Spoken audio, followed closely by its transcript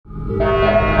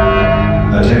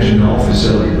Attention all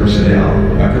facility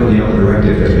personnel. A code yellow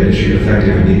directive has been issued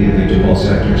effective immediately to all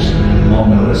sectors. All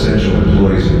non-essential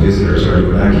employees and visitors are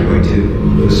to evacuate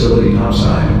to the facility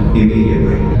topside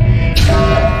immediately.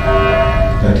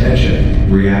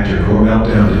 Attention, reactor core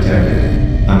meltdown detected.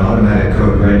 An automatic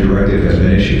code red directive has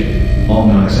been issued. All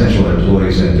non-essential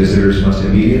employees and visitors must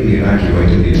immediately evacuate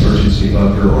to the emergency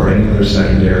bunker or any other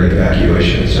secondary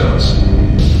evacuation zones.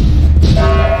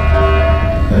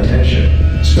 Attention.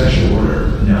 Special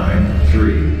Order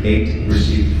 938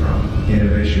 received from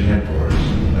Innovation Headquarters.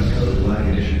 A code black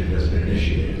initiative has been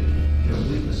initiated.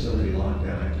 Complete facility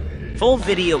lockdown activated. Full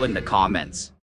video in the comments.